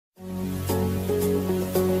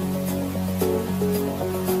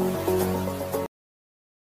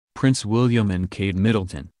Prince William and Kate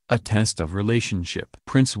Middleton, a test of relationship.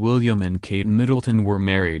 Prince William and Kate Middleton were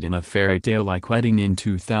married in a fairy tale-like wedding in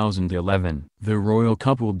 2011. The royal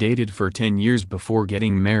couple dated for 10 years before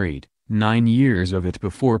getting married, 9 years of it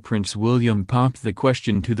before Prince William popped the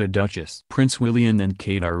question to the Duchess. Prince William and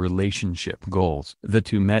Kate are relationship goals. The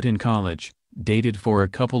two met in college, dated for a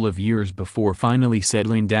couple of years before finally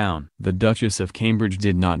settling down. The Duchess of Cambridge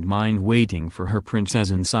did not mind waiting for her prince,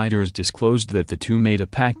 as insiders disclosed that the two made a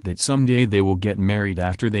pact that someday they will get married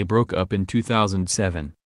after they broke up in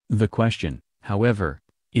 2007. The question, however,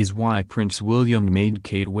 is why Prince William made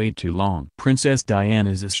Kate wait too long. Princess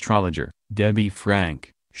Diana's astrologer, Debbie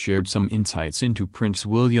Frank, shared some insights into Prince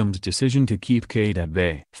William's decision to keep Kate at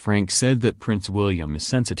bay. Frank said that Prince William is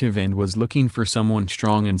sensitive and was looking for someone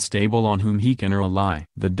strong and stable on whom he can rely.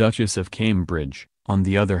 The Duchess of Cambridge, on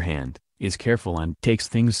the other hand, is careful and takes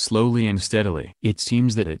things slowly and steadily. It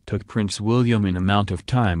seems that it took Prince William an amount of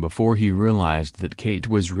time before he realized that Kate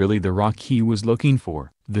was really the rock he was looking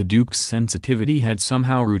for. The Duke's sensitivity had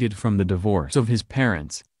somehow rooted from the divorce of his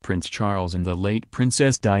parents, Prince Charles and the late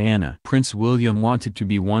Princess Diana. Prince William wanted to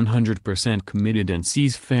be 100% committed and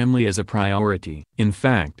sees family as a priority. In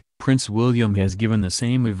fact, Prince William has given the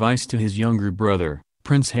same advice to his younger brother,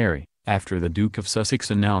 Prince Harry, after the Duke of Sussex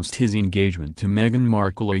announced his engagement to Meghan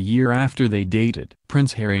Markle a year after they dated.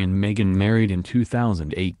 Prince Harry and Meghan married in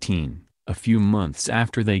 2018. A few months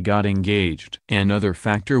after they got engaged. Another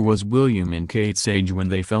factor was William and Kate's age when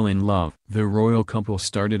they fell in love. The royal couple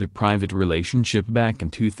started a private relationship back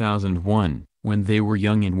in 2001, when they were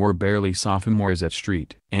young and were barely sophomores at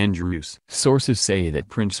St. Andrews. Sources say that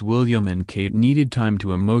Prince William and Kate needed time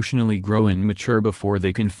to emotionally grow and mature before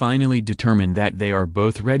they can finally determine that they are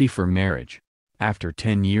both ready for marriage. After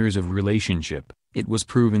 10 years of relationship, it was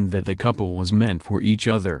proven that the couple was meant for each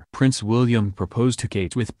other. Prince William proposed to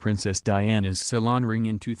Kate with Princess Diana's salon ring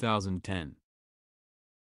in 2010.